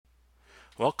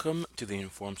Welcome to the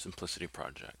Informed Simplicity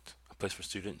Project, a place for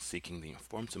students seeking the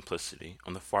informed simplicity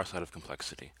on the far side of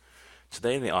complexity.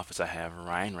 Today in the office I have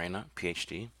Rana,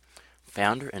 PhD,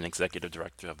 founder and executive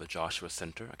director of the Joshua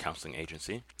Center, a counseling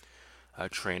agency, a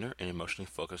trainer in emotionally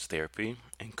focused therapy,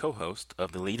 and co-host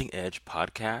of the Leading Edge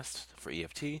podcast for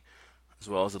EFT, as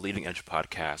well as the Leading Edge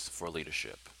podcast for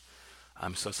leadership.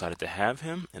 I'm so excited to have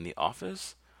him in the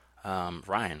office.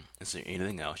 Ryan, is there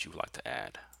anything else you would like to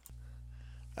add?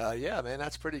 Yeah, man,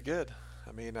 that's pretty good.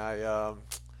 I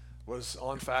was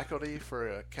on faculty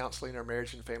for counseling or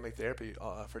marriage and family therapy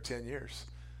for 10 years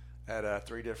at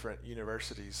three different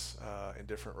universities in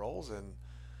different roles. And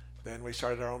then we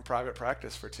started our own private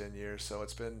practice for 10 years. So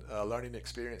it's been a learning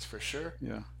experience for sure.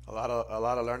 Yeah. A lot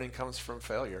of learning comes from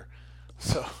failure.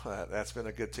 So that's been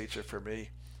a good teacher for me.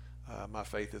 My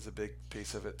faith is a big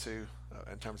piece of it too,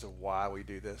 in terms of why we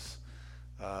do this.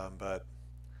 But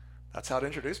that's how to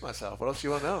introduce myself. What else do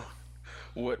you want to know?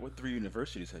 What three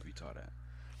universities have you taught at?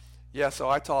 Yeah, so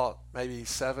I taught maybe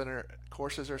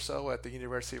courses or so at the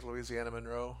University of Louisiana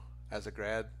Monroe as a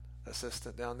grad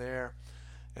assistant down there,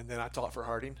 and then I taught for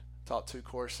Harding. Taught two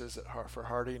courses for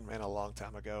Harding, man, a long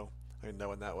time ago. I don't even know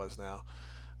when that was now.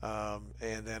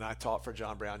 And then I taught for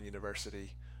John Brown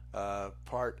University,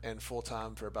 part and full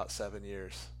time for about 7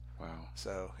 years. Wow.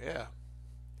 So yeah,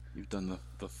 You've done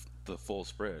the full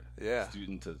spread, yeah,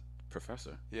 student to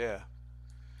professor. yeah, for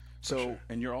So, sure.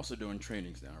 and you're also doing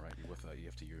trainings now, right? You're with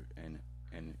EFT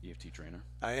and EFT trainer.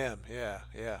 I am. Yeah,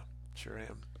 yeah, sure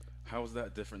am. How is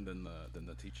that different than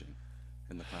the teaching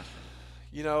in the classroom?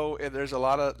 There's a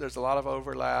lot of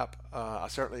overlap. I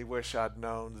certainly wish I'd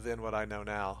known then what I know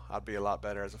now. I'd be a lot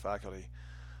better as a faculty.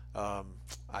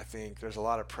 I think there's a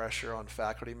lot of pressure on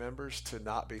faculty members to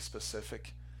not be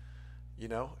specific,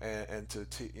 and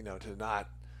to not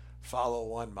follow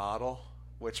one model,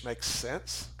 which makes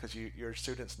sense because your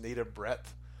students need a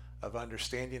breadth of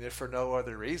understanding, if for no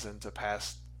other reason, to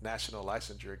pass national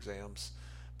licensure exams,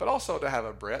 but also to have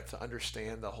a breadth to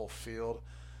understand the whole field.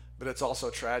 But it's also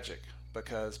tragic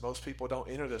because most people don't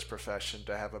enter this profession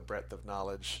to have a breadth of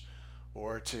knowledge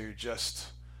or to just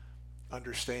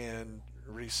understand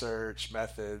research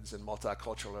methods and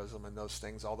multiculturalism and those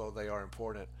things, although they are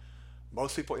important.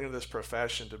 Most people enter this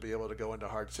profession to be able to go into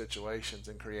hard situations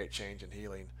and create change and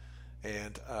healing.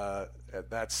 And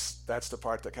that's the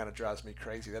part that kind of drives me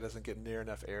crazy. That doesn't get near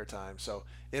enough airtime. So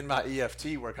in my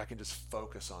EFT work, I can just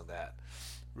focus on that,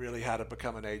 really how to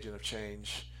become an agent of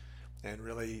change, and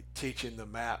really teaching the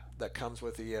map that comes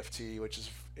with EFT, which is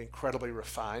incredibly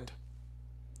refined.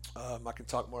 I can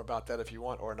talk more about that if you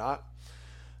want or not.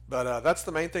 But that's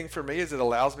the main thing for me is it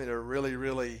allows me to really,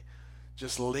 really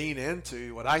just lean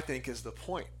into what I think is the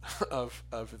point of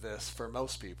this for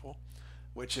most people,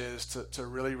 which is to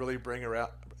really, really bring around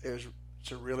is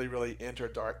to really, really enter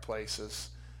dark places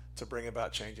to bring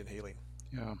about change and healing.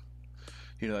 Yeah.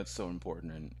 That's so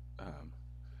important, and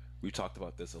we talked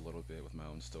about this a little bit with my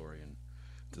own story and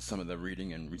to some of the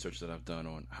reading and research that I've done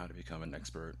on how to become an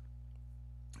expert.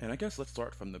 And I guess let's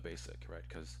start from the basic, right?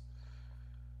 Because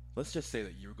let's just say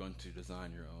that you're going to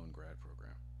design your own grad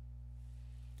program,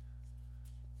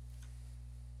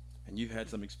 and you've had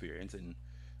some experience, and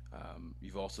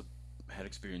you've also had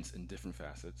experience in different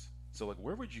facets. So, like,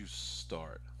 where would you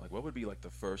start? Like, what would be like the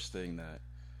first thing that,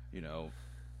 you know,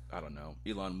 I don't know,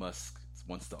 Elon Musk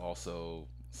wants to also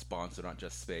sponsor not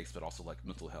just space, but also like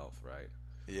mental health, right?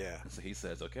 Yeah, And so he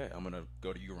says, okay, I'm gonna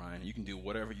go to you, Ryan. You can do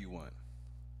whatever you want.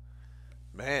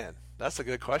 man, that's a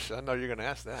good question. I know you're going to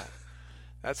ask that.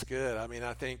 That's good. I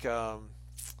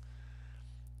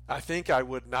think I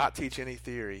would not teach any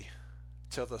theory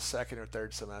till the second or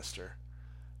third semester.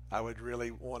 I would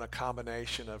really want a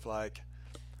combination of like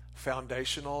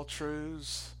foundational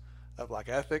truths of like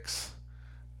ethics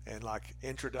and like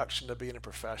introduction to being a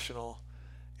professional,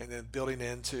 and then building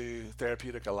into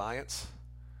therapeutic alliance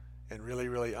and really,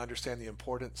 really understand the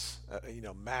importance,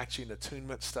 matching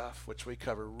attunement stuff, which we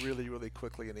cover really, really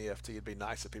quickly in EFT. It'd be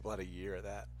nice if people had a year of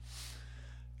that.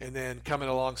 And then coming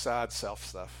alongside self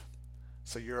stuff.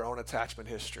 So your own attachment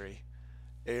history,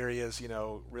 areas,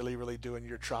 really, really doing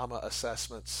your trauma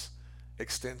assessments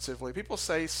extensively. People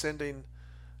say sending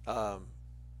um,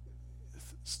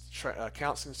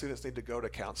 counseling students need to go to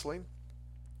counseling,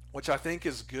 which I think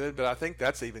is good, but I think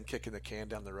that's even kicking the can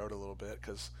down the road a little bit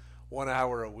because 1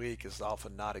 hour a week is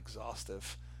often not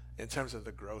exhaustive in terms of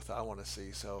the growth I want to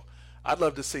see. So I'd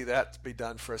love to see that be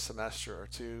done for a semester or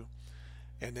two,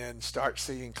 and then start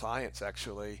seeing clients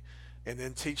actually, and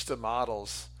then teach the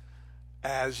models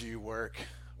as you work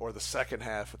or the second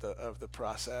half of the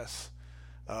process.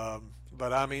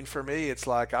 But I mean, for me, it's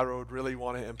like I would really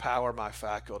want to empower my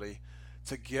faculty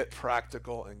to get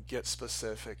practical and get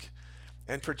specific,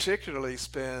 and particularly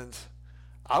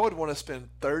I would want to spend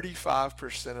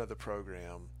 35% of the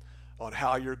program on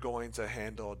how you're going to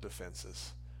handle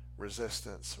defenses,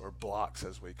 resistance, or blocks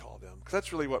as we call them, because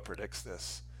that's really what predicts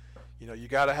this. You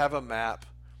got to have a map.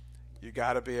 You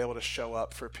got to be able to show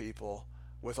up for people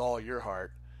with all your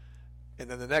heart. And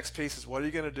then the next piece is, what are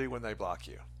you going to do when they block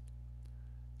you?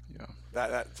 Yeah.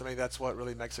 That to me, that's what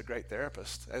really makes a great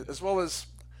therapist. As well as,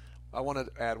 I want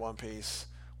to add one piece.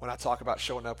 When I talk about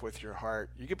showing up with your heart,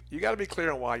 you got to be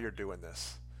clear on why you're doing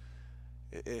this.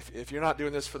 If you're not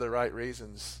doing this for the right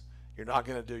reasons, you're not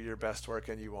going to do your best work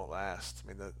and you won't last. I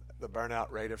mean, the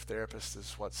burnout rate of therapists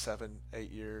is 7,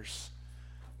 8 years.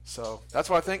 So that's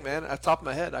what I think, man. At the top of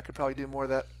my head, I could probably do more of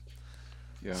that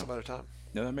some other time.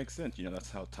 Yeah, that makes sense. That's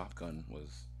how Top Gun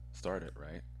was started,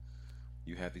 right?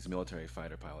 You had these military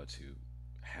fighter pilots who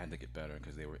had to get better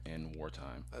because they were in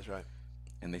wartime. That's right.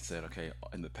 And they said, okay,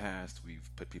 in the past, we've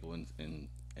put people in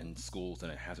schools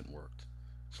and it hasn't worked.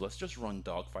 So let's just run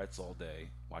dogfights all day,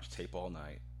 watch tape all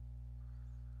night,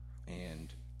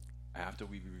 and after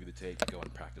we review the tape, go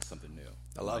and practice something new.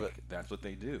 I love it. That's what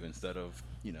they do instead of,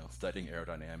 studying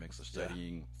aerodynamics or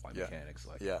studying flight mechanics.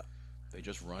 They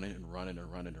just run it and run it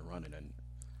and run it and run it, and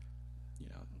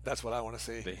that's what I want to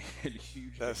see. They hit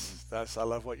huge. That's I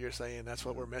love what you're saying. That's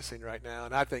what we're missing right now,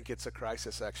 and I think it's a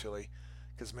crisis actually,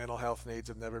 because mental health needs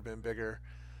have never been bigger,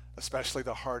 especially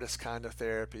the hardest kind of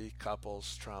therapy,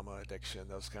 couples, trauma, addiction,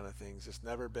 those kind of things. It's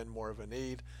never been more of a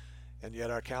need, and yet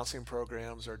our counseling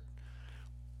programs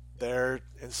they're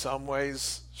in some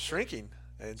ways shrinking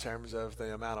in terms of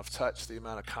the amount of touch, the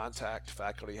amount of contact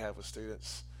faculty have with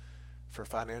students for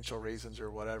financial reasons or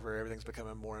whatever. Everything's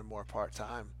becoming more and more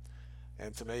part-time,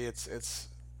 and to me, it's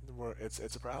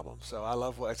a problem. So I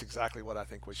love that's exactly what I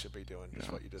think we should be doing.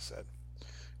 Just what you just said.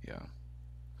 Yeah.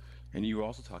 And you were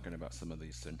also talking about some of the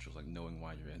essentials, like knowing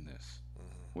why you're in this.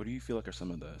 Mm-hmm. What do you feel like are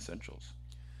some of the essentials?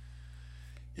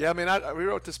 Yeah, I mean, we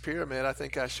wrote this pyramid. I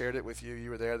think I shared it with you. You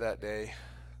were there that day,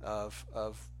 of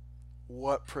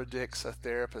what predicts a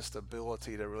therapist's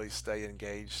ability to really stay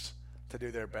engaged, to do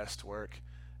their best work,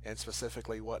 and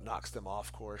specifically what knocks them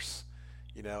off course.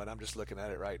 And I'm just looking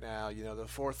at it right now. The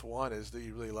fourth one is, do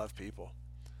you really love people?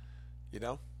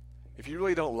 If you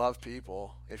really don't love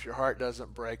people, if your heart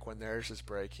doesn't break when theirs is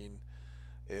breaking,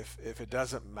 if it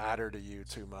doesn't matter to you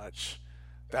too much,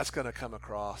 that's going to come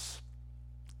across.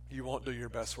 You won't do your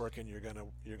best work, and you're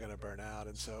gonna burn out.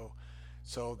 And so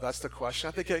that's the question.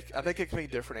 I think it can be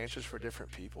different answers for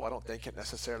different people. I don't think it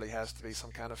necessarily has to be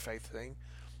some kind of faith thing.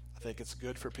 I think it's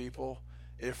good for people.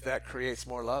 If that creates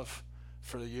more love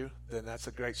for you, then that's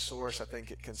a great source. I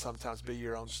think it can sometimes be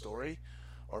your own story,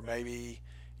 or maybe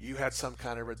you had some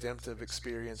kind of redemptive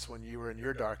experience when you were in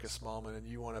your darkest moment and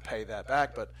you want to pay that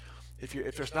back. But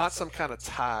if there's not some kind of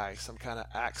tie, some kind of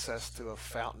access to a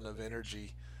fountain of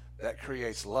energy that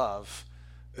creates love,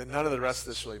 then none of the rest of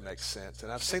this really makes sense.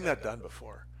 And I've seen that done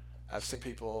before. I've seen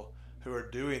people who are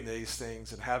doing these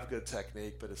things and have good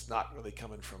technique, but it's not really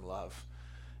coming from love.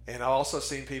 And I've also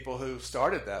seen people who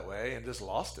started that way and just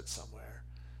lost it somewhere.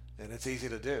 And it's easy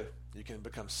to do. You can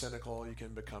become cynical, you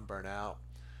can become burnout,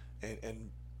 and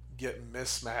get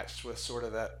mismatched with sort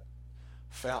of that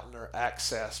fountain or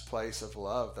access place of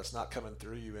love that's not coming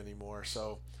through you anymore.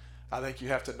 So I think you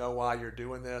have to know why you're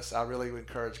doing this. I really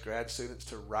encourage grad students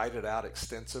to write it out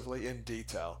extensively in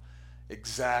detail,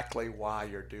 exactly why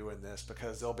you're doing this,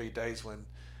 because there'll be days when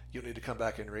you'll need to come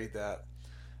back and read that.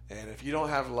 And if you don't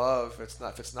have love,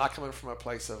 if it's not coming from a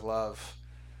place of love,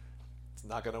 it's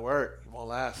not going to work. It won't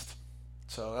last.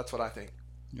 So that's what I think.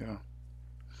 Yeah.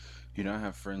 I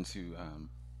have friends who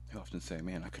often say,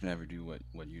 "Man, I could never do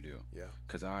what you do." Yeah.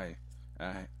 Because I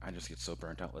just get so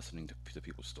burnt out listening to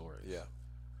people's stories. Yeah.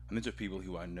 And these are people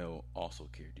who I know also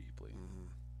care deeply. Mm-hmm.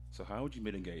 So how would you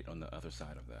mitigate on the other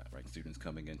side of that, right? Students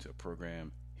coming into a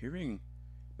program, hearing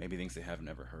maybe things they haven't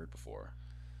ever heard before,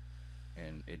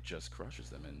 and it just crushes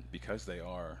them. And because they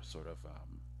are sort of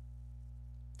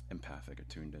empathic or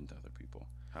tuned into other people,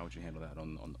 how would you handle that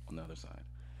on the other side?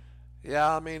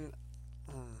 Yeah, I mean,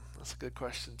 that's a good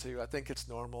question too. I think it's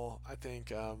normal. I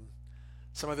think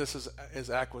some of this is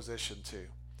acquisition too.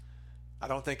 I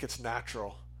don't think it's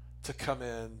natural to come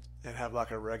in and have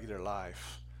like a regular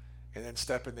life and then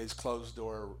step in these closed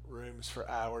door rooms for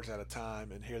hours at a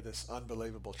time and hear this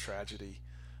unbelievable tragedy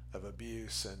of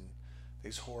abuse and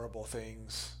these horrible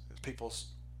things, people's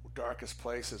darkest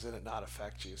places, and it not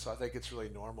affect you. So I think it's really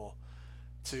normal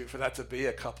for that to be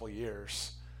a couple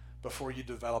years before you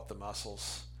develop the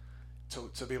muscles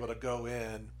to be able to go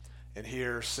in and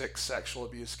hear 6 sexual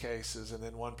abuse cases and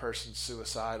then one person's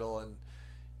suicidal, and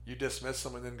you dismiss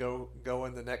them and then go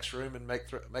in the next room and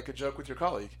make a joke with your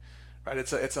colleague, right?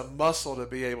 It's a muscle to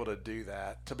be able to do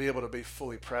that, to be able to be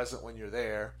fully present when you're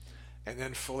there, and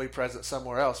then fully present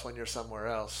somewhere else when you're somewhere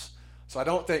else. So I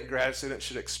don't think grad students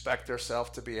should expect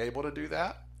themselves to be able to do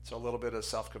that. So a little bit of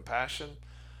self-compassion,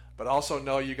 but also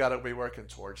know you got to be working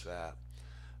towards that.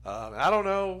 I don't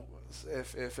know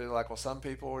if it, like, well, some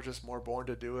people are just more born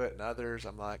to do it, and others,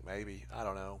 I'm like, maybe, I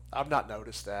don't know. I've not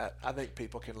noticed that. I think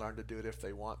people can learn to do it if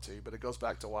they want to, but it goes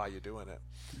back to why you're doing it.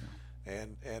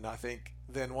 And I think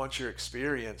then once you're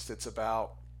experienced, it's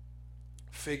about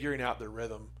figuring out the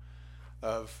rhythm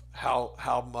of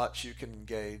how much you can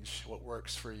engage, what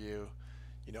works for you.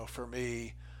 For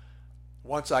me,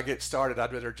 once I get started,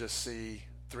 I'd rather just see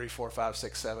 3, 4, 5,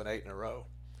 6, 7, 8 in a row.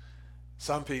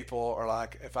 Some people are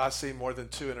like, if I see more than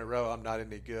 2 in a row, I'm not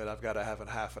any good. I've got to have a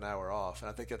half an hour off, and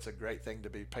I think that's a great thing to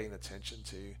be paying attention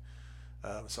to.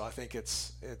 So I think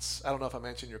it's. I don't know if I'm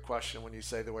answering your question when you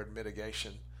say the word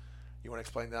mitigation. You want to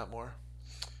explain that more?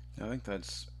 I think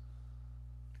that's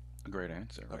a great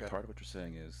answer. Right? Okay. Part of what you're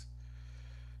saying is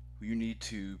you need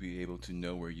to be able to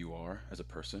know where you are as a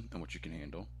person and what you can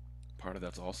handle. Part of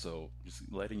that's also just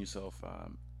letting yourself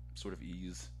sort of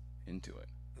ease into it.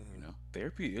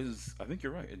 Therapy is, I think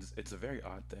you're right. It's a very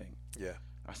odd thing. Yeah.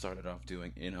 I started off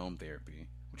doing in-home therapy,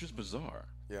 which is bizarre.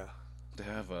 Yeah. To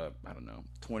have a, I don't know,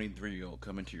 23-year-old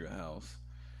come into your house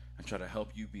and try to help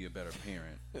you be a better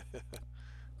parent.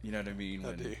 You know what I mean?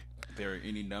 I do. There are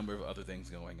any number of other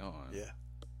things going on. Yeah.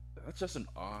 That's just an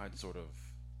odd sort of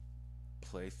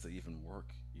place to even work.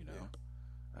 Yeah.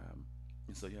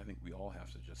 And so, yeah, I think we all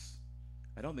have to just,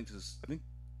 I don't think this, I think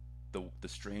the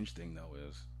strange thing, though,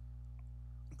 is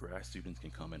grad students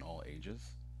can come in all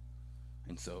ages.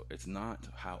 And so it's not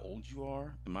how old you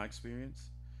are, in my experience,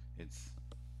 it's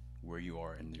where you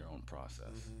are in your own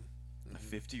process. Mm-hmm. A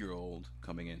 50-year-old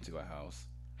coming into a house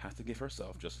has to give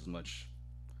herself just as much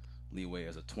leeway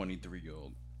as a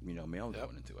 23-year-old, male Yep.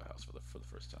 going into a house for the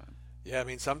first time. Yeah, I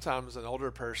mean, sometimes an older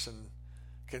person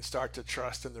can start to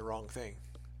trust in the wrong thing,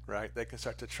 right? They can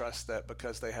start to trust that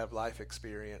because they have life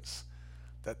experience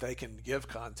that they can give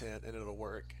content and it'll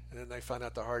work. And then they find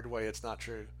out the hard way it's not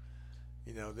true.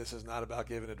 This is not about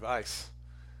giving advice.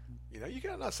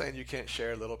 I'm not saying you can't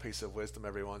share a little piece of wisdom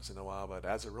every once in a while, but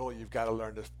as a rule, you've got to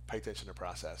learn to pay attention to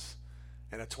process.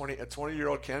 And a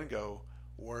 20-year-old can go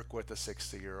work with a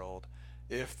 60-year-old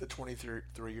if the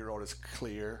 23-year-old is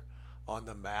clear on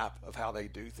the map of how they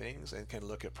do things and can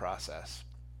look at process.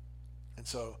 And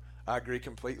so I agree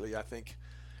completely. I think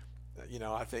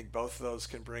both of those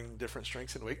can bring different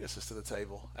strengths and weaknesses to the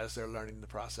table as they're learning the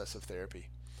process of therapy.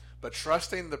 But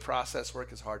trusting the process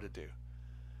work is hard to do.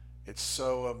 It's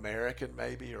so American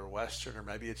maybe, or Western, or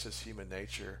maybe it's just human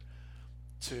nature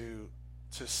to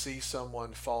see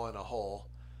someone fall in a hole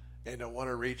and to want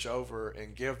to reach over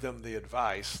and give them the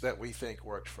advice that we think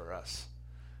worked for us.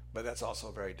 But that's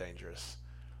also very dangerous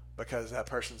because that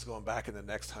person's going back in the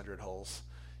next 100 holes.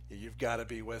 You've got to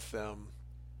be with them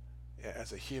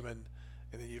as a human,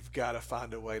 and then you've got to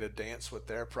find a way to dance with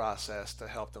their process to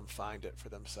help them find it for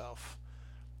themselves.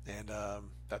 And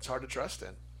that's hard to trust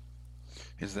in.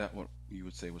 Is that what you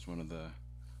would say was one of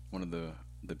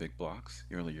the big blocks?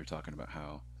 Earlier, you're talking about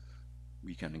how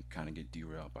we can kind of get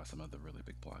derailed by some of the really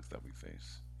big blocks that we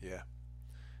face. Yeah.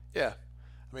 Yeah.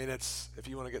 I mean, it's, if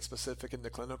you want to get specific in the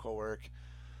clinical work,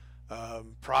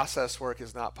 process work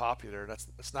is not popular.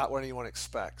 That's not what anyone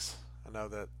expects. I know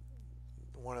that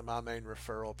one of my main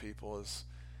referral people is,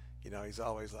 he's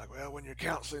always like, well, when you're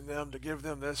counseling them to give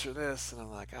them this or this, and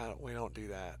I'm like, we don't do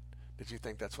that. Did you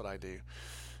think that's what I do?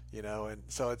 And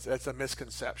so it's a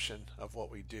misconception of what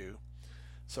we do.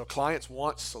 So clients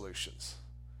want solutions.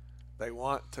 They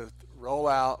want to roll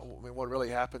out. I mean, what really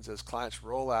happens is clients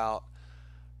roll out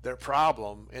their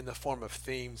problem in the form of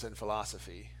themes and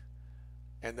philosophy,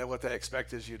 and then what they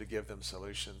expect is you to give them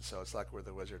solutions. So it's like we're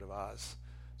the Wizard of Oz.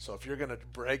 So if you're going to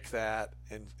break that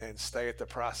and stay at the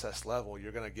process level,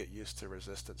 you're going to get used to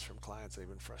resistance from clients and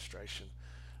even frustration.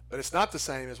 But it's not the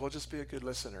same as, well, just be a good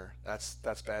listener. That's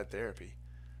bad therapy.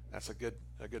 That's a good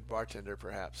bartender,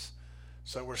 perhaps.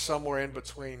 So we're somewhere in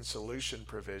between solution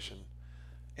provision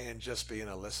and just being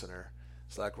a listener.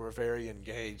 It's like we're very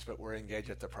engaged, but we're engaged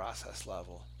at the process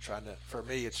level. For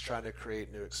me, it's trying to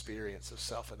create new experience of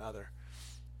self and other,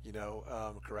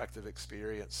 corrective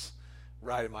experience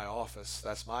right in my office.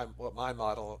 That's what my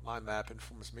model, my map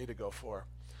informs me to go for.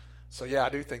 So yeah, I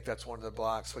do think that's one of the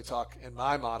blocks. In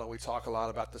my model, we talk a lot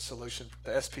about the solution,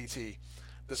 the SPT,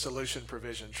 the solution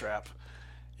provision trap,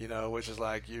 which is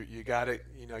like you got it,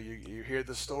 you hear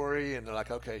the story and they're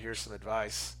like, okay, here's some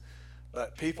advice.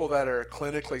 But people that are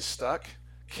clinically stuck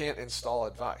can't install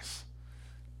advice.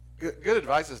 good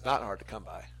advice is not hard to come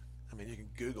by. I mean, you can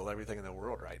Google everything in the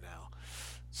world right now.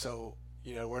 So,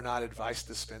 we're not advice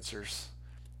dispensers.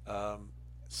 Um,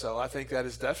 so I think that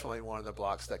is definitely one of the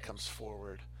blocks that comes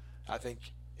forward. I think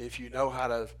if you know how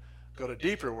to go to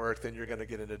deeper work, then you're going to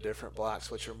get into different blocks,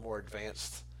 which are more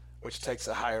advanced, which takes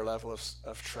a higher level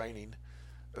of training.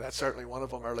 But that's certainly one of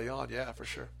them early on. Yeah, for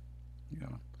sure. Yeah.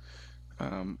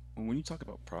 When you talk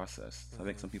about process, I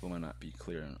think Hmm. some people might not be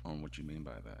clear on what you mean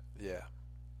by that. Yeah.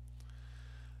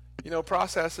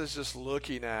 Process is just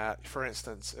looking at, for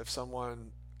instance, if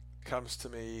someone comes to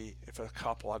me, if a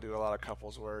couple, I do a lot of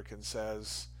couples work, and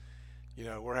says,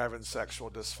 we're having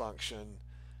sexual dysfunction,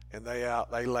 and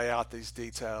they lay out these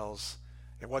details,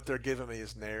 and what they're giving me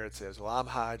is narratives. Well, I'm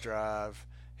high drive,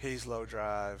 he's low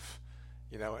drive,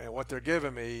 and what they're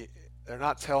giving me, they're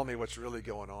not telling me what's really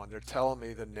going on. They're telling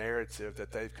me the narrative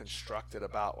that they've constructed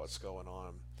about what's going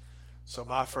on. So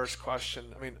my first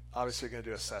question, I mean, obviously you're going to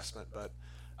do assessment, but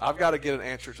I've got to get an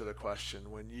answer to the question.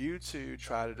 When you two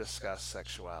try to discuss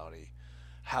sexuality,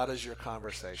 how does your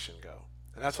conversation go?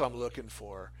 And that's what I'm looking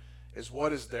for, is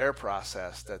what is their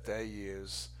process that they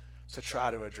use to try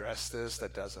to address this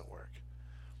that doesn't work.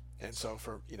 And so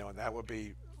and that would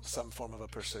be some form of a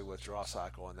pursue withdrawal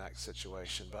cycle in that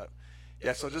situation. But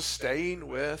yeah, so just staying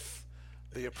with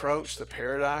the approach, the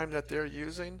paradigm that they're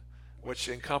using, which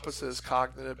encompasses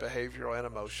cognitive, behavioral, and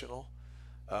emotional,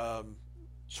 um,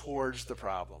 towards the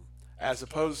problem, as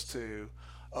opposed to,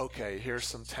 okay, here's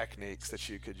some techniques that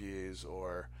you could use,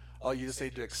 or, oh, you just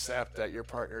need to accept that your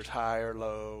partner's high or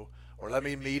low, or let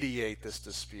me mediate this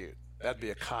dispute. That'd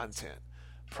be a content.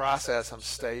 Process, I'm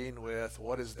staying with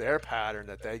what is their pattern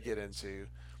that they get into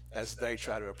as they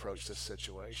try to approach this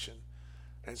situation.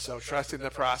 And so trusting the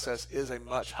process is a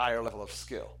much higher level of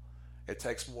skill. It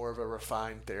takes more of a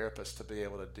refined therapist to be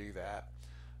able to do that.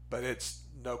 But it's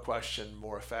no question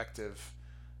more effective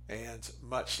and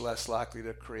much less likely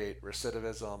to create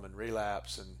recidivism and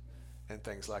relapse and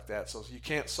things like that. So you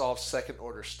can't solve second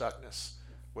order stuckness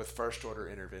with first order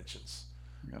interventions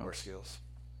You know, or skills.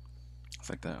 it's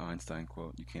like that Einstein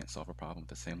quote: "You can't solve a problem at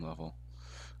the same level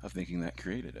of thinking that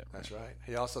created it." That's Right. right.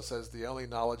 He also says the only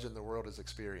knowledge in the world is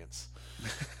experience.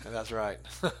 And that's right.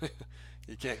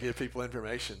 You can't give people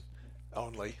information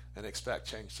only and expect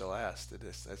change to last.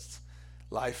 It's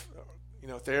life.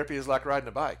 Therapy is like riding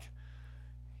a bike.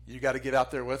 You got to get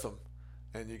out there with them,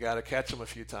 and you got to catch them a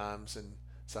few times, and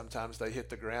sometimes they hit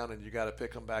the ground, and you got to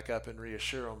pick them back up and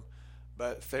reassure them.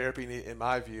 But therapy, in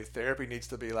my view, therapy needs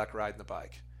to be like riding the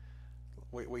bike.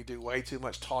 We do way too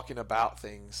much talking about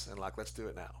things and like, let's do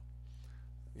it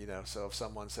now. So if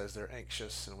someone says they're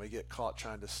anxious and we get caught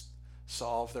trying to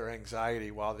solve their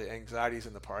anxiety while the anxiety's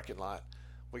in the parking lot,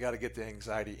 we got to get the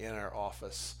anxiety in our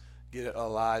office, get it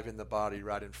alive in the body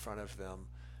right in front of them,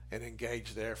 and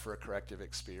engage there for a corrective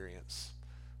experience.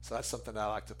 So that's something I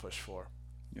like to push for.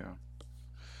 Yeah.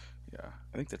 Yeah.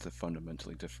 I think that's a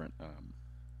fundamentally different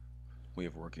way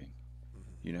of working.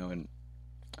 Hmm. And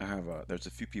there's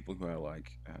a few people who I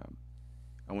like.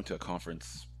 I went to a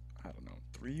conference, I don't know,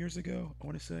 3 years ago, I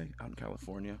want to say, out in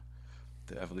California,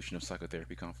 the Evolution of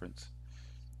Psychotherapy conference.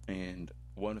 And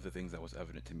one of the things that was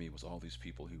evident to me was all these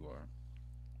people who are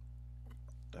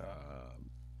uh,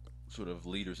 sort of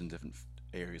leaders in different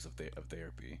areas of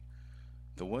therapy.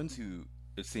 The ones who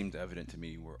it seemed evident to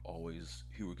me were always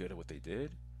who were good at what they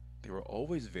did. They were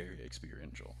always very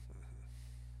experiential.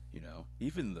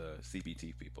 Even the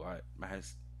CBT people. I had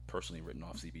personally written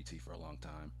off CBT for a long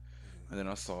time, and then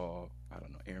I saw, I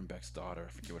don't know, Aaron Beck's daughter,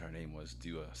 I forget what her name was,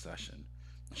 do a session.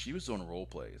 She was doing role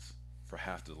plays for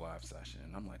half the live session,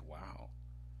 and I'm like, wow.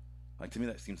 Like, to me,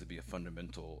 that seems to be a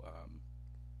fundamental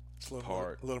It's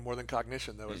part. a little more than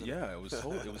cognition, though, isn't Yeah, it?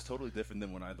 it was totally different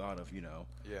than what I thought of.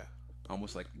 Yeah.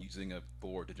 Almost like using a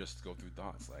board to just go through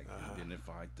thoughts, like Uh-huh.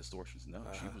 identify distortions. No,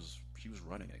 she Uh-huh. was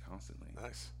running it constantly.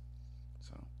 Nice.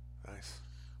 So, Nice.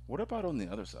 what about on the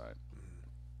other side?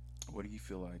 Mm. What do you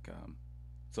feel like?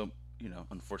 So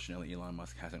unfortunately, Elon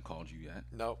Musk hasn't called you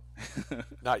Nope. yet.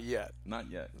 Not yet. Not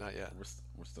yet. Not yet.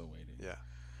 We're still waiting. Yeah.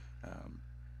 Um,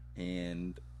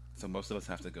 and so most of us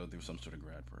have to go through some sort of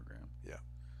grad program. Yeah.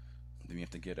 Then you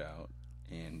have to get out.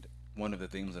 And one of the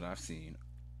things that I've seen,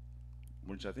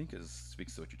 which I think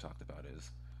speaks to what you talked about,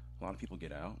 is a lot of people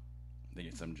get out, they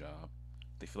get some job,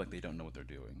 they feel like they don't know what they're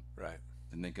doing. Right.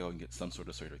 Then they go and get some sort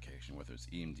of certification, whether it's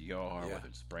EMDR, Yeah. whether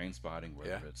it's brain spotting, whether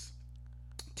Yeah. it's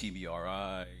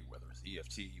TBRI, whether it's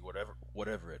EFT,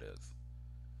 whatever it is.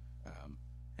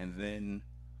 And then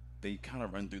they kind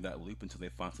of run through that loop until they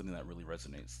find something that really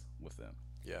resonates with them.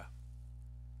 Yeah.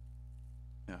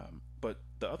 But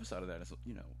the other side of that is,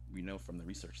 we know from the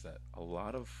research that a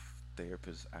lot of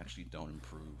therapists actually don't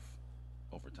improve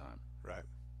over time. Right.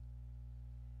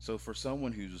 So for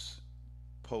someone who's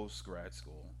post grad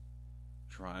school,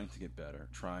 trying to get better,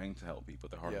 trying to help people,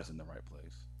 their heart Yeah. is in the right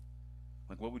place.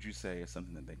 Like, what would you say is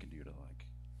something that they can do to like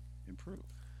improve?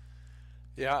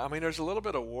 Yeah, I mean, there's a little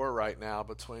bit of war right now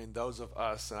between those of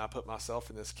us, and I put myself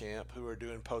in this camp, who are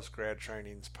doing post grad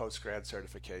trainings, post grad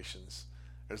certifications.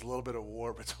 There's a little bit of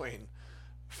war between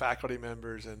faculty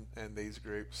members and these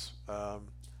groups.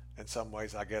 In some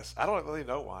ways, I guess. I don't really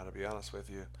know why, to be honest with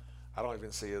you. I don't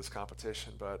even see it as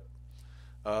competition, but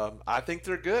I think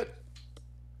they're good.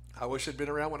 I wish it'd been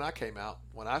around when I came out.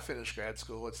 When I finished grad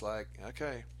school, it's like,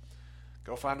 okay,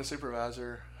 go find a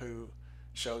supervisor who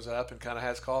shows up and kind of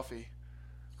has coffee,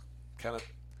 kind of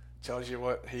tells you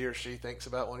what he or she thinks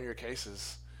about one of your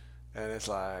cases. And it's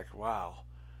like, wow,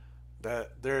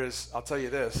 that there is, I'll tell you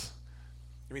this.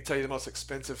 Let me tell you the most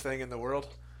expensive thing in the world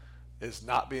is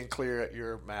not being clear at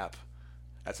your map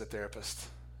as a therapist.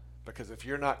 Because if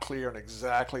you're not clear on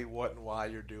exactly what and why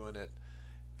you're doing it,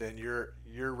 then your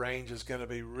range is going to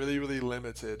be really, really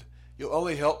limited. You'll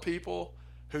only help people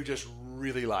who just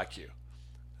really like you.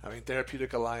 I mean,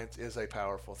 therapeutic alliance is a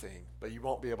powerful thing, but you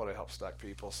won't be able to help stuck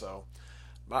people. So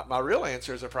my real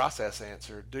answer is a process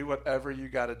answer. Do whatever you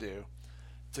got to do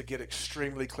to get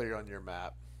extremely clear on your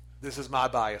map. This is my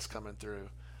bias coming through.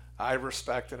 I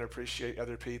respect and appreciate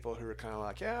other people who are kind of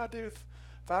like, yeah, I do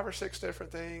 5 or 6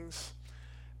 different things.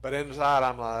 But inside,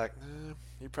 I'm like,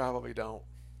 you probably don't.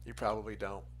 You probably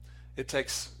don't. It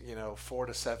takes, 4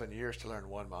 to 7 years to learn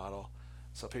one model.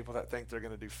 So people that think they're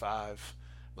going to do 5,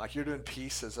 like you're doing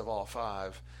pieces of all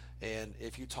 5. And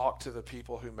if you talk to the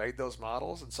people who made those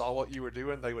models and saw what you were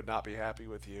doing, they would not be happy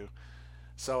with you.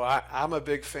 So I'm a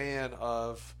big fan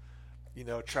of,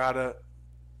 try to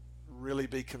really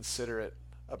be considerate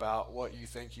about what you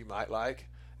think you might like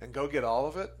and go get all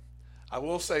of it. I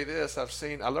will say this,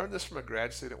 I learned this from a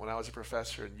grad student when I was a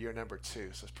professor in year number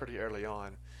 2, so it's pretty early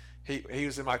on. He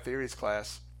was in my theories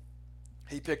class.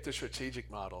 He picked the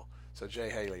strategic model, so Jay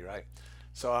Haley, right?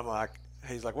 So I'm like,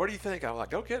 he's like, what do you think? I'm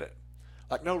like, go get it.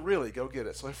 Like, no, really, go get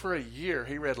it. So for a year,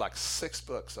 he read like 6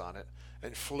 books on it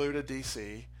and flew to D.C.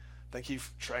 I think he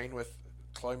trained with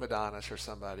Chloe Madonis or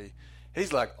somebody.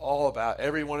 He's like all about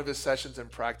every one of his sessions in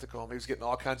practicum. He was getting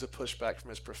all kinds of pushback from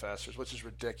his professors, which is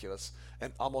ridiculous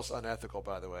and almost unethical,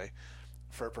 by the way,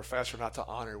 for a professor not to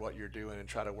honor what you're doing and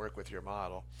try to work with your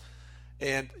model.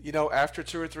 And, after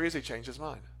 2 or 3 years, he changed his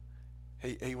mind.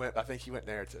 He went, I think he went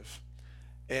narrative.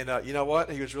 And you know what?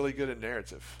 He was really good at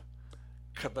narrative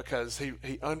because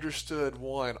he understood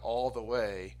one all the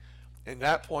way. And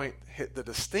that point, the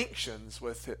distinctions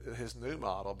with his new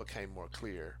model became more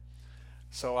clear.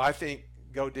 So I think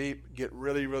go deep, get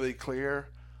really, really clear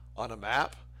on a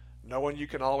map, knowing you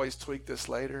can always tweak this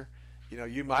later. You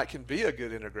can be a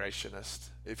good integrationist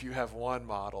if you have one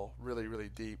model really, really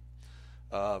deep.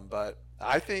 But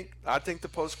I think the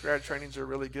post grad trainings are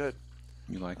really good.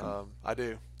 You like them? I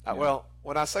do. Yeah. Well,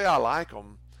 when I say I like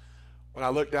them, when I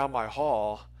look down my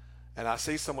hall and I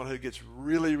see someone who gets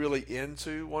really, really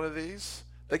into one of these,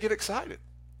 they get excited.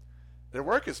 Their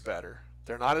work is better.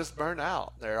 They're not as burnt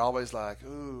out. They're always like,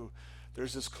 ooh,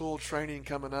 there's this cool training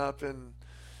coming up in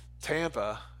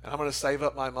Tampa, and I'm going to save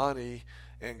up my money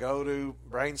and go to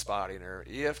brain spotting or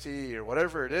EFT or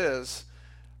whatever it is.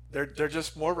 They're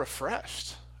just more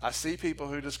refreshed. I see people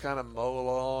who just kind of mow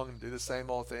along and do the same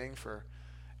old thing for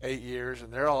 8 years,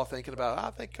 and they're all thinking about, I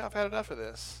think I've had enough of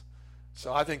this.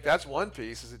 So I think that's one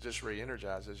piece, is it just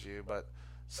re-energizes you. But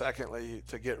secondly,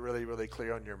 to get really, really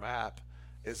clear on your map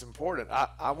is important.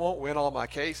 I won't win all my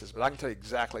cases, but I can tell you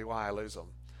exactly why I lose them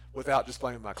without just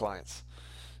blaming my clients.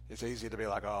 It's easy to be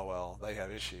like, oh, well, they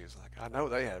have issues. Like, I know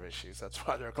they have issues. That's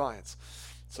why they're clients.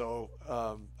 So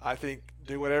I think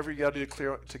do whatever you got to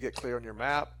do to get clear on your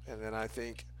map, and then I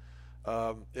think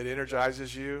it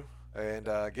energizes you,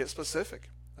 and get specific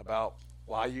about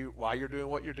why you're doing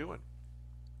what you're doing.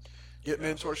 Get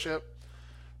mentorship.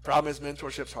 Problem is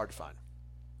mentorship's hard to find.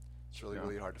 It's really,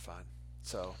 really hard to find.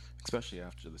 So especially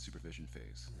after the supervision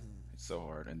phase, it's so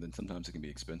hard, and then sometimes it can be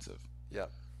expensive. yeah,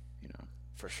 You know,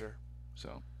 for sure.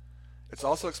 so It's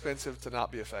also expensive to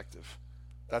not be effective.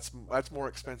 That's more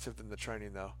expensive than the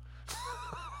training, though.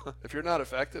 If you're not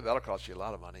effective, that'll cost you a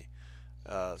lot of money.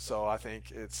 So I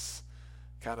think it's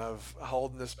kind of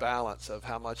holding this balance of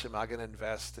how much am I going to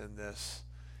invest in this.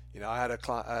 I had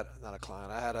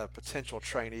I had a potential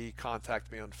trainee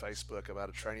contact me on Facebook about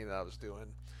a training that I was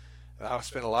doing. And I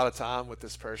spent a lot of time with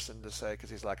this person to say, because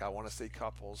he's like, I want to see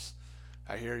couples.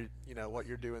 I hear, what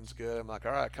you're doing is good. I'm like,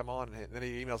 all right, come on. And then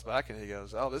he emails back and he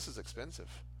goes, oh, this is expensive.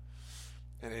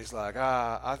 And he's like,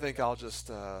 I think I'll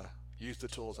just use the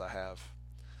tools I have.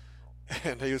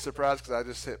 And he was surprised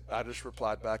because I just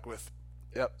replied back with,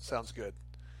 "Yep, sounds good."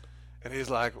 And he's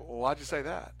like, "Well, why'd you say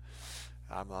that?"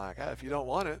 I'm like, if you don't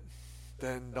want it,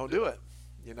 then don't do it.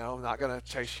 I'm not going to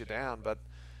chase you down. But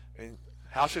I mean,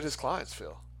 how should his clients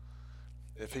feel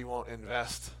if he won't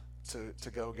invest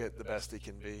to go get the best he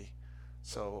can be?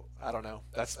 So I don't know.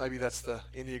 That's the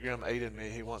Enneagram 8 in me.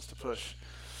 He wants to push,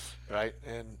 right,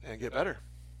 and get better.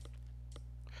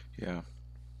 Yeah.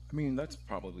 I mean, that's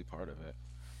probably part of it.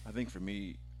 I think for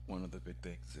me, one of the big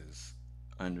things is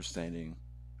understanding,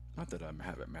 not that I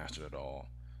haven't mastered it all,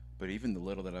 but even the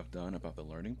little that I've done about the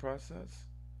learning process,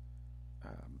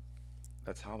 um,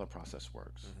 that's how the process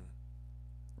works,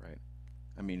 Mm-hmm. right?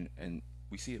 I mean, and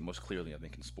we see it most clearly, I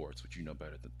think, in sports, which you know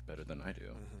better than I do.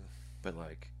 Mm-hmm. But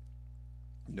like,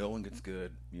 no one gets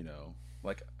good,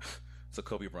 like, so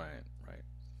Kobe Bryant, right?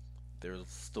 There's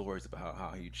stories about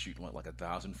how he'd shoot what, like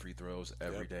 1,000 free throws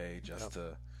every Yep. day Yep.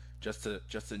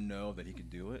 just to know that he can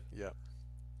do it. Yep.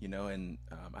 And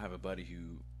I have a buddy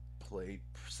who played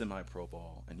semi-pro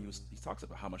ball, and Mm-hmm. he talks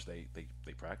about how much they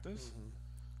practice, Mm-hmm.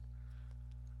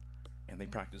 and they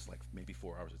practice like maybe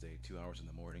 4 hours a day, 2 hours in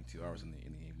the morning, 2 hours in the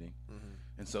evening,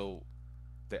 Mm-hmm. and so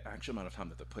the actual amount of time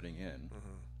that they're putting Mm-hmm.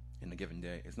 in a given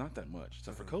day is not that much.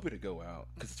 So for Mm-hmm. Kobe to go out,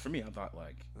 because for me, I thought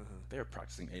like Mm-hmm. they're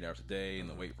practicing 8 hours a day in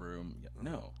the weight room. Yeah, Mm-hmm.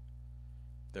 no,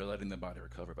 they're letting the body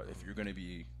recover. But if Mm-hmm. you're going to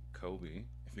be Kobe,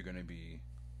 if you're going to be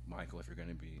Michael, if you're going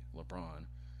to be LeBron,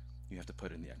 you have to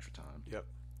put in the extra time. Yep.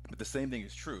 But the same thing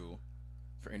is true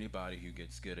for anybody who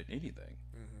gets good at anything,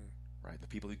 Mm-hmm. right? The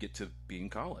people who get to be in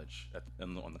college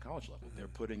on the college level, they're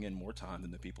Mm-hmm. putting in more time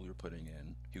than the people who are putting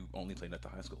in who only played at the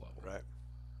high school level, Right.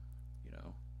 you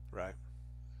know? Right.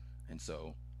 And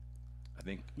so I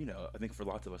think for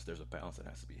lots of us, there's a balance that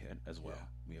has to be hit as Yeah. well.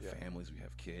 We have Yeah. families, we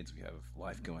have kids, we have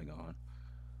life going on.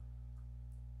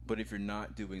 But if you're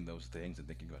not doing those things and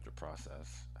thinking about the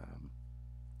process,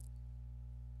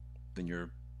 then you're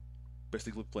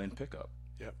basically playing pickup.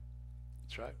 Yep.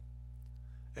 That's right.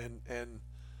 And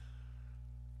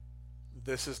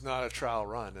this is not a trial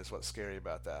run. Is what's scary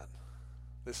about that.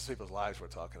 This is people's lives we're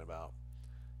talking about.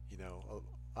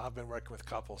 I've been working with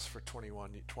couples for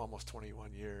almost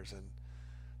 21 years, and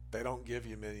they don't give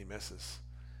you many misses.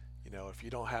 If you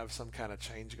don't have some kind of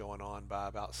change going on by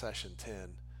about session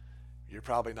 10, you're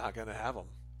probably not going to have them.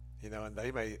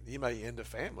 And you may end a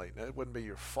family. It wouldn't be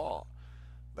your fault,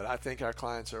 but I think our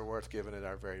clients are worth giving it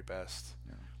our very best.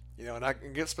 Yeah. And I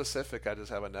can get specific. I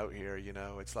just have a note here.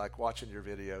 It's like watching your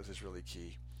videos is really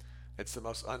key. It's the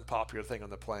most unpopular thing on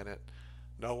the planet.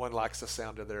 No one likes the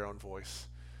sound of their own voice.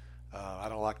 I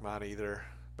don't like mine either.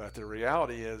 But the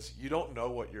reality is, you don't know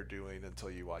what you're doing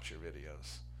until you watch your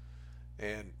videos.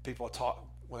 And people talk,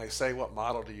 when they say, "What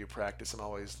model do you practice?" I'm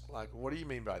always like, "What do you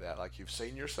mean by that? Like, you've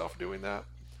seen yourself doing that?"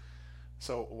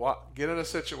 So get in a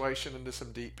situation into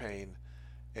some deep pain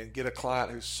and get a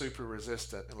client who's super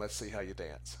resistant, and let's see how you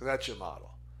dance. That's your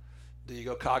model. Do you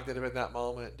go cognitive in that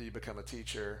moment? Do you become a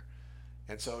teacher?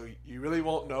 And so you really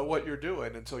won't know what you're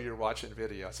doing until you're watching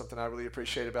video. It's something I really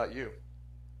appreciate about you.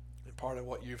 And part of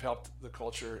what you've helped the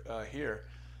culture here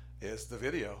is the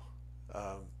video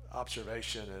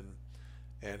observation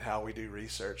and how we do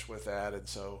research with that. And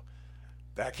so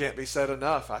that can't be said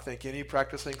enough. I think any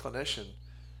practicing clinician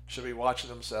should be watching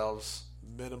themselves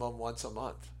minimum once a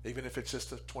month, even if it's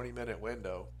just a 20-minute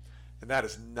window. And that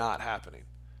is not happening.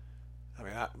 I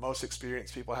mean, most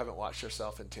experienced people haven't watched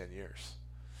themselves in 10 years,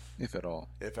 If at all.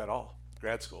 if at all.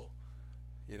 Grad school,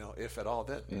 if at all,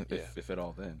 then. If, Yeah. if at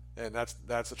all, then. And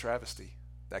that's a travesty.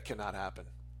 That cannot happen.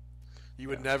 You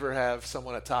would Yeah. never have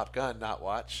someone at Top Gun not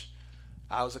watch.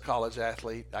 I was a college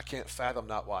athlete. I can't fathom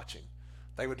not watching.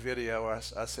 They would video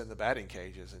us in the batting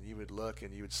cages, and you would look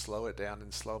and you would slow it down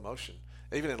in slow motion.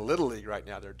 Even in Little League right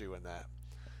now, they're doing that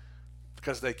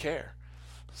because they care.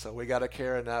 So we got to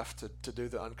care enough to do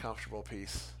the uncomfortable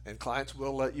piece. And clients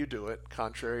will let you do it,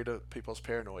 contrary to people's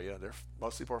paranoia.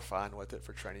 Most people are fine with it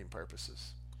for training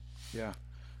purposes. Yeah.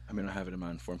 I mean, I have it in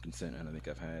my informed consent, and I think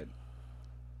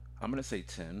I'm going to say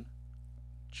 10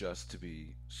 just to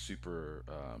be super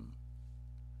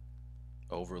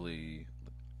overly,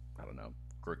 I don't know,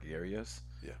 gregarious.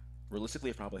 Yeah. Realistically,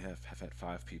 I probably have had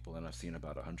 5 people, and I've seen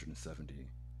about 170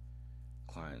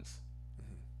 clients.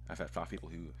 Mm-hmm. I've had 5 people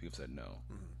who have said no.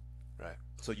 Mm-hmm. Right.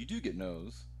 So you do get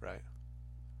no's Right.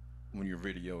 when you're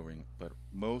videoing, but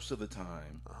most of the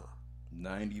time, Uh-huh.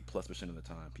 90+% of the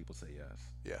time, people say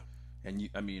yes. Yeah. And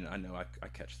I mean, I know I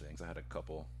catch things. I had a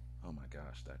couple. Oh my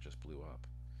gosh, that just blew up.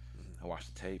 Mm-hmm. I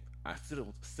watched the tape. I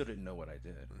still didn't know what I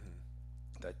did.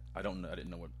 Mm-hmm. That I don't know. I didn't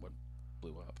know what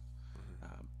blew up.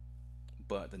 Mm-hmm.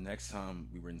 But the next time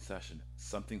we were in session,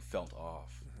 something felt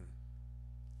off,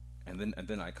 Mm-hmm. and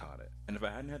then I caught it. And if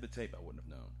I hadn't had the tape, I wouldn't have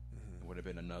known. It would have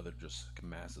been another just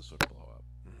massive sort of blow up.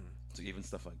 So even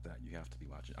stuff like that, you have to be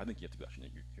watching. I think you have to be watching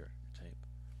your tape.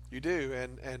 You do,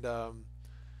 and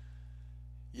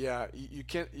yeah, you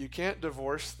can't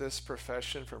divorce this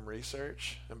profession from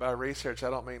research. And by research, I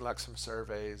don't mean like some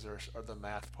surveys or the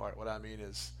math part. What I mean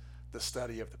is the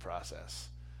study of the process.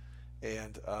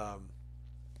 And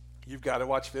you've got to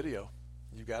watch video.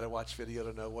 You've got to watch video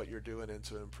to know what you're doing and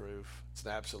to improve. It's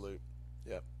an absolute.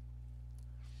 Yep.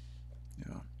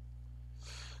 Yeah.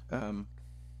 Um,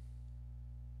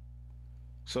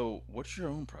 so what's your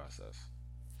own process?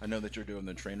 I know that you're doing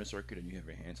the trainer circuit and you have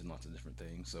your hands in lots of different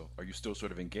things. So are you still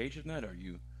sort of engaged in that? Are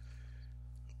you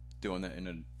doing that in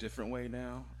a different way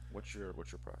now? What's your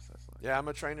process like? Yeah, I'm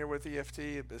a trainer with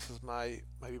EFT. This is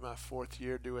maybe my fourth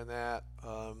year doing that,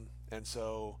 and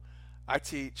so I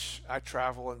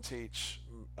travel and teach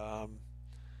um,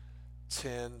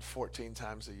 10, 14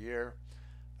 times a year.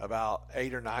 About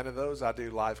 8 or 9 of those I do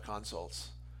live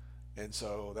consults, and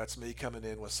so that's me coming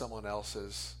in with someone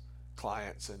else's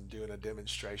clients and doing a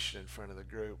demonstration in front of the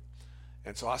group.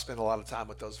 And so I spend a lot of time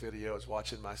with those videos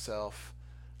watching myself.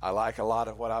 I like a lot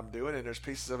of what I'm doing, and there's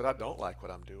pieces of it I don't like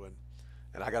what I'm doing,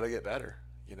 and I got to get better,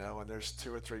 And there's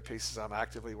 2 or 3 pieces I'm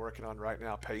actively working on right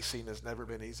now. Pacing has never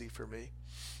been easy for me.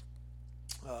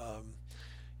 Um,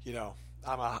 you know,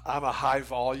 I'm a high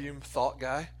volume thought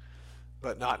guy,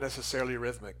 but not necessarily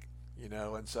rhythmic.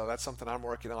 And so that's something I'm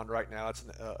working on right now. It's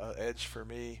an edge for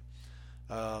me.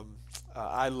 I'm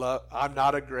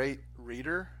not a great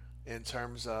reader in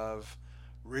terms of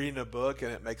reading a book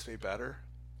and it makes me better.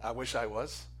 I wish I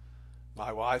was.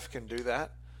 My wife can do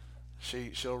that.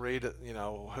 She'll read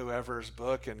whoever's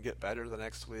book and get better the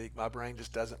next week. My brain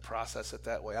just doesn't process it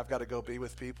that way. I've got to go be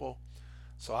with people,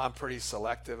 so I'm pretty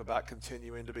selective about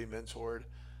continuing to be mentored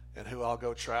and who I'll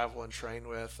go travel and train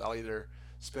with. I'll either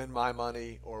spend my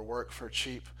money or work for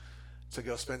cheap to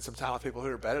go spend some time with people who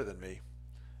are better than me,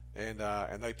 and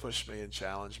they push me and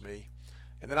challenge me.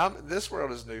 And then this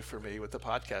world is new for me with the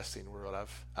podcasting world.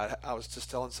 I was just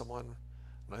telling someone,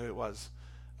 I don't know who it was,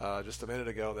 just a minute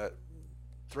ago, that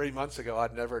 3 months ago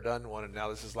I'd never done one, and now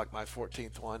this is like my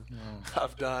 14th one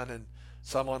I've done, and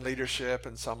some on leadership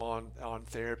and some on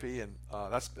therapy, and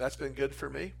that's been good for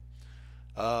me.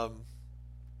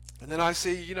 And then I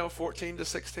see 14 to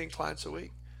 16 clients a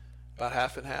week, about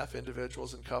half and half,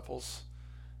 individuals and couples,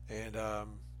 and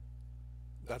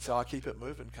that's how I keep it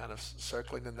moving, kind of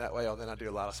circling in that way. Oh, then I do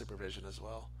a lot of supervision as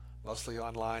well, mostly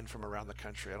online from around the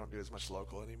country. I don't do as much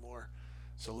local anymore.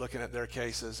 So looking at their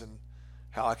cases and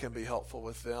how I can be helpful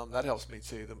with them, that helps me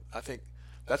too. I think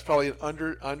that's probably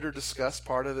an under discussed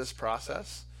part of this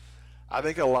process. I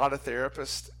think a lot of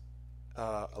therapists,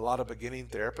 a lot of beginning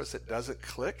therapists, it doesn't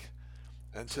click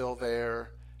until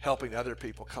they're helping other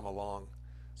people come along.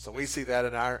 So we see that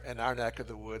in our neck of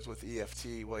the woods with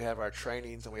EFT. We have our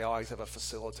trainings, and we always have a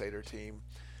facilitator team.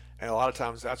 And a lot of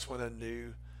times that's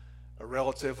when a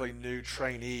relatively new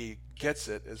trainee gets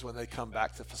it, is when they come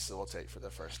back to facilitate for the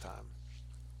first time.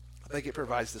 I think it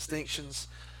provides distinctions.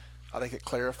 I think it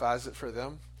clarifies it for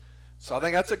them. So I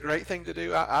think that's a great thing to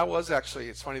do. I was actually,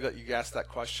 it's funny that you asked that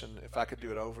question, if I could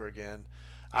do it over again.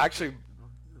 I actually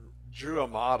drew a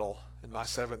model in my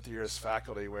 7th year as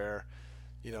faculty where,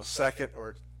 second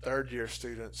or third year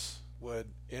students would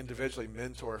individually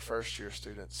mentor first year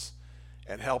students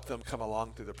and help them come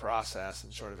along through the process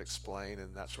and sort of explain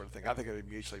and that sort of thing. I think it would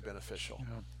be mutually beneficial.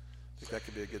 Yeah. I think that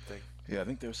could be a good thing. Yeah, I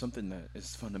think there's something that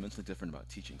is fundamentally different about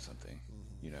teaching something,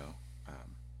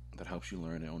 that helps you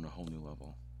learn it on a whole new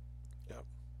level. Yep.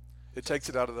 It takes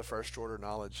it out of the first order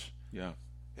knowledge. Yeah.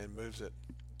 And moves it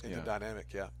into dynamic.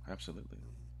 Yeah. Absolutely.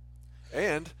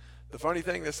 And the funny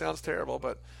thing, this sounds terrible,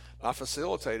 but my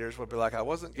facilitators would be like, I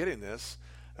wasn't getting this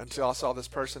until I saw this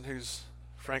person who's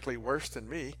frankly worse than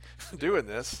me doing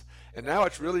this. And now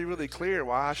it's really, really clear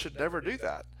why I should never do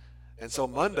that. And so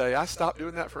Monday, I stopped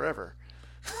doing that forever.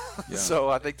 Yeah. So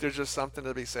I think there's just something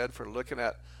to be said for looking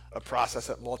at a process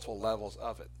at multiple levels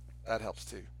of it. That helps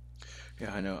too.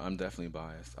 Yeah, I know. I'm definitely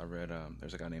biased. I read,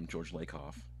 there's a guy named George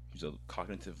Lakoff. He's a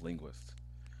cognitive linguist.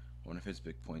 One of his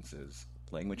big points is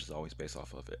language is always based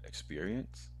off of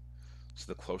experience.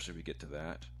 So the closer we get to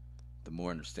that, the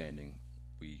more understanding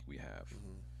we have.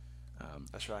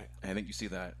 That's right. And I think you see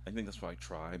that. I think that's why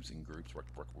tribes and groups work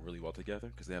really well together,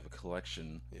 because they have a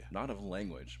collection, not of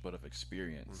language, but of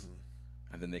experience.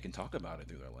 And then they can talk about it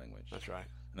through their language. That's right.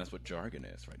 And that's what jargon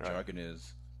is, right? Jargon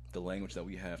is the language that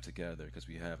we have together because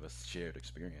we have a shared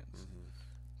experience.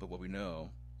 But what we know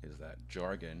is that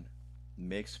jargon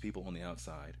makes people on the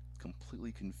outside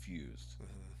completely confused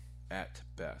at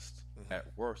best. At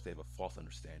worst, they have a false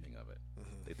understanding of it.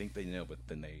 They think they know, but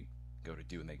then they go to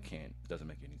do and they can't. It doesn't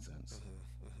make any sense.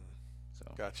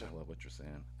 So Gotcha. I love what you're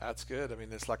saying. That's good. I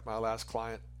mean, it's like my last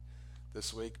client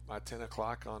this week, my 10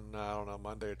 o'clock on, I don't know,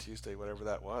 Monday or Tuesday, whatever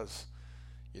that was.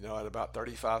 At about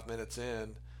 35 minutes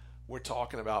in, we're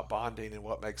talking about bonding and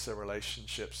what makes a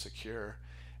relationship secure.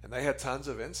 And they had tons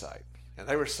of insight, and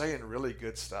they were saying really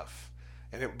good stuff.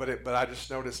 But I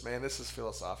just noticed, man, this is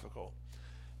philosophical.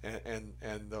 And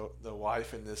the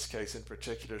wife in this case in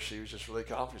particular, she was just really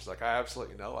confident. She's like, I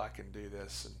absolutely know I can do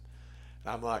this. And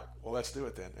I'm like, well, let's do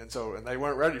it then. And they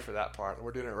weren't ready for that part.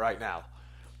 We're doing it right now.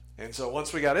 And so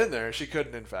once we got in there, she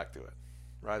couldn't in fact do it.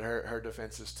 Right? Her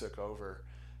defenses took over.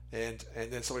 And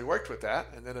then so we worked with that,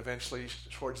 and then eventually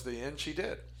towards the end she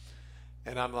did.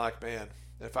 And I'm like, man,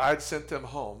 if I had sent them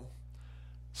home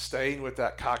staying with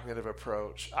that cognitive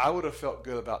approach, I would have felt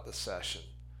good about the session.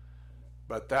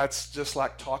 But that's just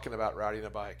like talking about riding a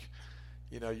bike.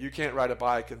 You can't ride a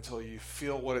bike until you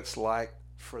feel what it's like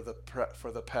for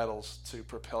the pedals to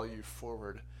propel you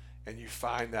forward, and you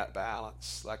find that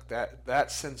balance. Like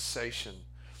that sensation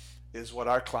is what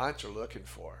our clients are looking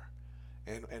for.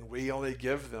 And we only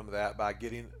give them that by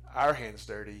getting our hands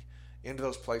dirty into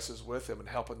those places with them and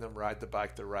helping them ride the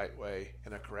bike the right way,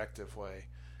 in a corrective way.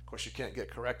 Of course, you can't get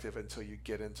corrective until you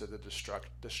get into the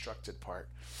destructed part.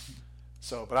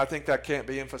 So, but I think that can't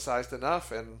be emphasized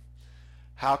enough. And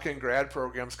how can grad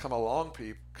programs come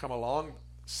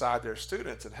alongside their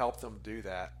students and help them do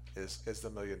that is the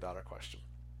 $1,000,000 question.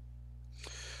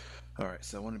 All right,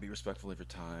 so I want to be respectful of your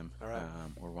time. All right.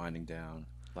 We're winding down.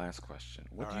 Last question.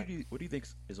 All right. What do you think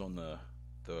is on the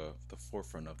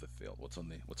forefront of the field? What's on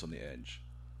the edge?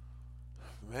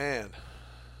 Man,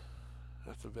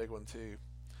 that's a big one too.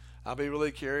 I'll be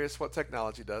really curious what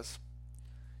technology does.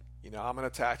 I'm an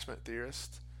attachment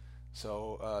theorist,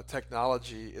 so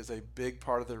technology is a big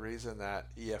part of the reason that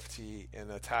EFT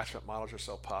and attachment models are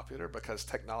so popular, because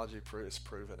technology has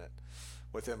proven it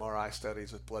with MRI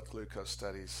studies, with blood glucose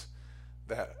studies,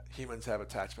 that humans have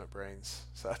attachment brains.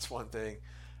 So that's one thing.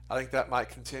 I think that might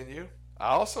continue. I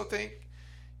also think,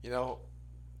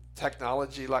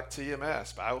 technology like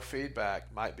TMS, biofeedback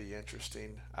might be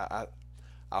interesting. I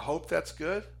hope that's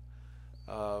good.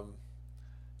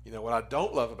 What I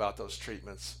don't love about those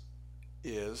treatments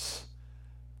is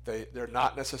they're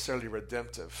not necessarily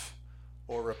redemptive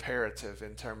or reparative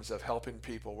in terms of helping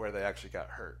people where they actually got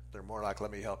hurt. They're more like,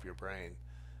 let me help your brain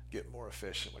get more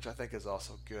efficient, which I think is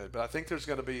also good. But I think there's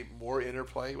going to be more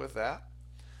interplay with that.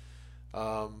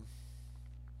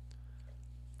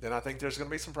 Then I think there's going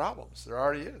to be some problems. There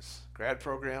already is. Grad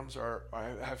programs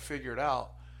have figured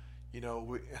out, I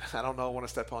don't know, I want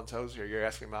to step on toes here. You're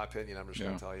asking my opinion. I'm just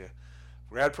going to tell you.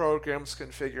 Grad programs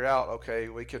can figure out, okay,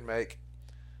 we can make,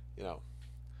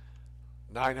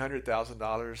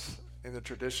 $900,000 in the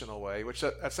traditional way, which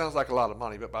that sounds like a lot of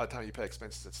money, but by the time you pay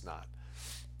expenses, it's not.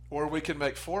 Or we can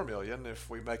make $4 million if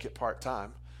we make it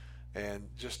part-time and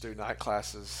just do night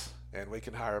classes, and we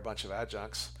can hire a bunch of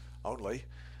adjuncts only,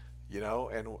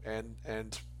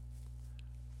 and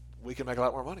we can make a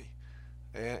lot more money.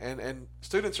 And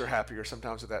students are happier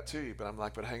sometimes with that too, but I'm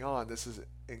like, but hang on, this is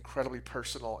incredibly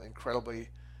personal, incredibly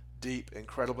deep,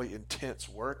 incredibly intense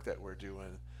work that we're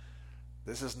doing.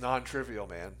 This is non-trivial,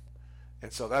 man.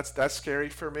 And so that's scary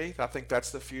for me. I think that's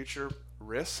the future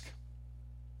risk.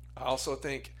 I also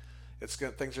think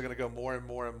things are going to go more and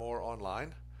more and more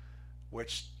online,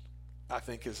 which I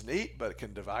think is neat, but it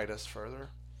can divide us further.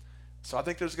 So I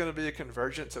think there's going to be a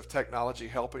convergence of technology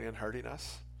helping and hurting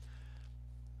us.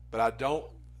 But I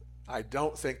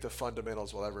don't think the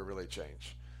fundamentals will ever really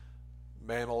change.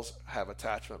 Mammals have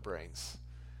attachment brains.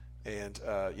 And,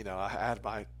 I had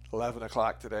my 11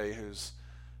 o'clock today, who's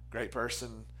a great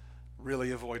person, really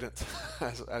avoidant,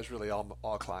 as really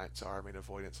all clients are. I mean,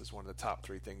 avoidance is one of the top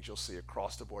 3 things you'll see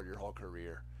across the board your whole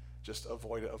career. Just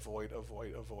avoid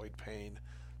pain.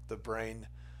 The brain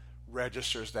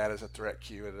registers that as a threat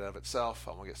cue in and of itself.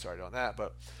 I won't get started on that.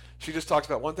 But she just talks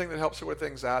about one thing that helps her with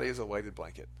anxiety is a weighted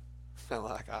blanket. I'm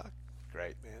like,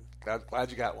 great, man.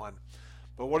 Glad you got one.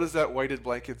 But what is that weighted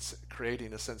blanket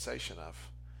creating a sensation of?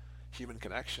 Human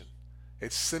connection.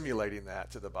 It's simulating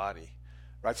that to the body,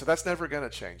 right? So that's never going to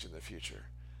change in the future.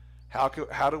 How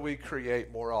do we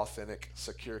create more authentic,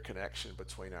 secure connection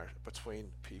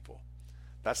between people?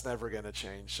 That's never going to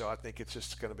change. So I think it's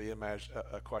just going to be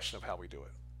a question of how we do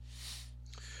it.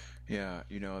 Yeah,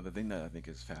 the thing that I think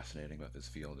is fascinating about this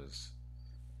field is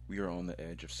we are on the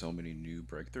edge of so many new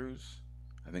breakthroughs.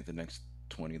 I think the next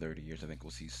 20, 30 years, I think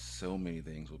we'll see so many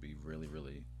things will be really,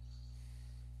 really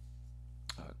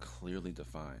clearly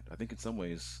defined. I think in some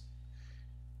ways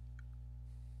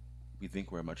we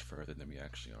think we're much further than we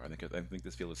actually are. I think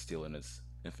this field is still in its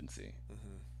infancy.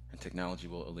 Mm-hmm. and technology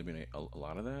will eliminate a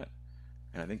lot of that.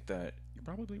 And I think that you're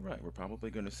probably right. We're probably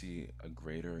going to see a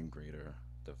greater and greater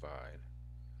divide.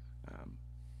 Um,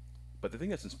 but the thing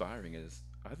that's inspiring is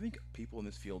I think people in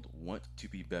this field want to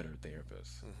be better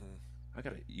therapists. Hmm. I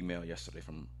got an email yesterday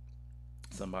from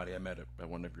somebody I met at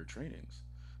one of your trainings,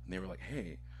 and they were like,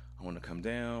 "Hey, I want to come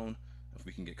down. If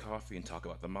we can get coffee and talk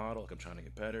about the model, like I'm trying to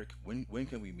get better. When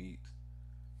can we meet?"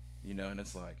 And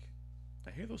it's like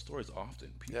I hear those stories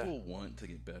often. Yeah. People want to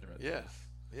get better at Yeah. this,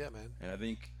 Yeah, man. and I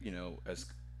think as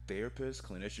therapists,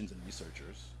 clinicians, and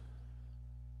researchers,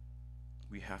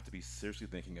 we have to be seriously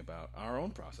thinking about our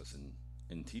own process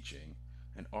in teaching,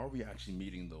 and are we actually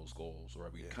meeting those goals, or are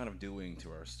we Yeah. kind of doing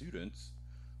to our students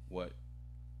what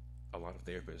a lot of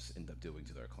therapists end up doing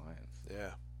to their clients?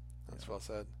 Yeah. That's Yeah. well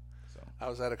said. So, I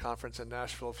was at a conference in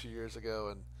Nashville a few years ago,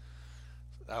 and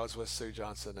I was with Sue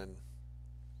Johnson, and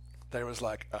there was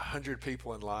like 100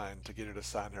 people in line to get her to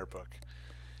sign her book.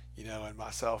 And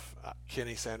myself,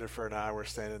 Kenny Sandifer, and I were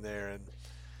standing there,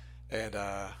 and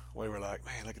we were like,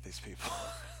 man, look at these people.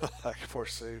 Like, poor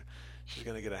Sue, she's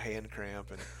gonna get a hand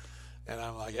cramp, and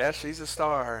I'm like, yeah, she's a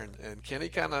star, and Kenny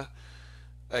kind of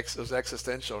was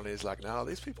existential, and he's like, no,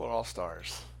 these people are all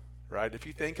stars, right? If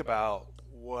you think about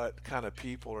what kind of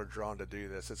people are drawn to do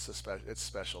this, it's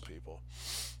special people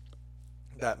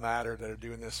that matter, that are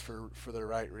doing this for the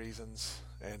right reasons,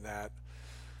 and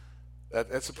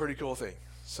that's a pretty cool thing.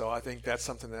 So I think that's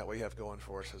something that we have going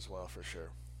for us as well, for sure.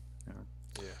 yeah.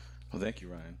 Yeah. Well, thank you,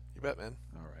 Ryan. You bet, man.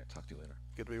 All right. Talk to you later.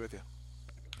 Good to be with you.